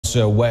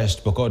Elsewhere,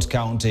 West Pokot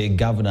County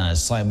Governor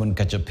Simon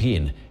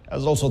Kachapin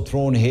has also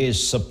thrown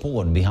his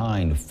support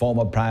behind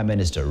former Prime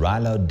Minister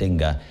Raila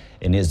Odinga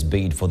in his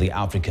bid for the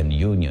African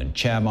Union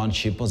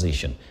chairmanship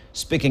position.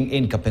 Speaking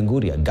in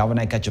Kapenguria,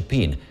 Governor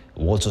Kachapin,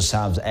 who also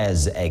serves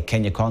as a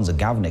Kenya Kwanza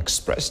governor,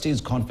 expressed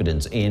his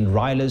confidence in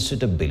Raila's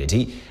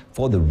suitability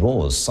for the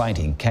role,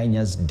 citing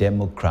Kenya's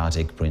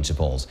democratic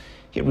principles.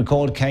 He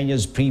recalled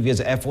Kenya's previous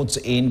efforts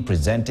in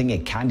presenting a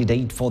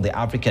candidate for the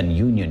African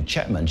Union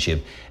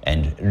chairmanship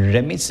and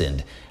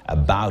reminiscent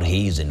about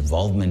his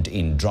involvement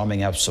in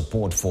drumming up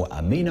support for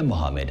Amina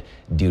Mohammed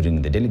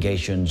during the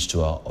delegations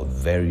tour of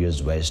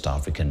various West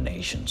African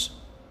nations.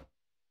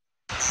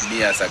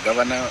 Me as a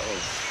governor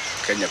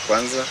of Kenya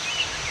Kwanza,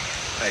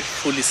 I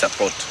fully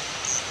support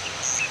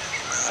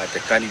the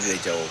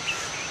candidature of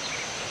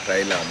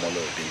Raila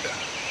Amolo Odinga,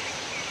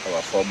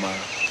 our former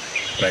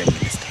Prime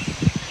Minister.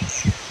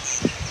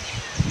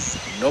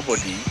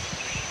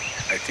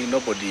 I think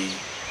nobody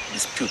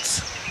disputes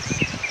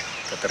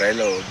that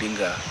Raila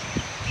Odinga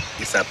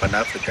is a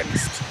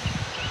Pan-Africanist,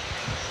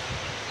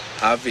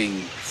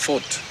 having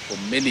fought for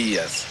many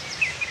years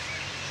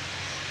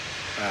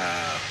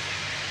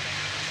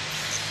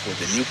for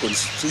the new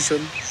constitution,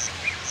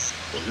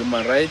 for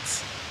human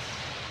rights,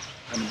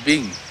 and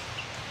being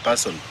a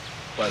person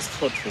who has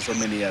fought for so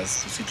many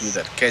years to see to it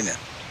that Kenya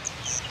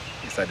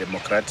is a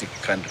democratic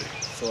country.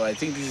 So I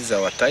think this is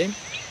our time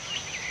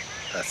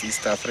as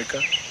East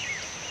Africa,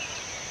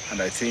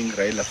 and I think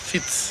Raila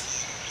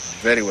fits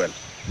very well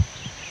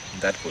in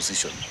that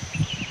position,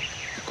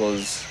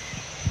 because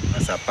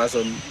as a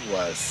person who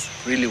has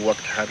really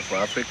worked hard for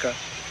Africa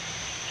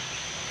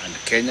and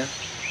Kenya,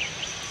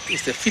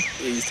 is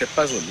the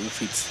person who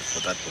fits for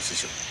that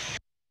position.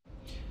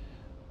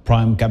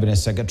 Prime Cabinet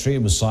Secretary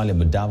Musalia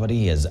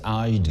Mudavadi has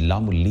urged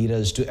Lamu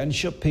leaders to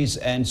ensure peace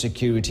and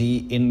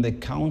security in the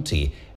county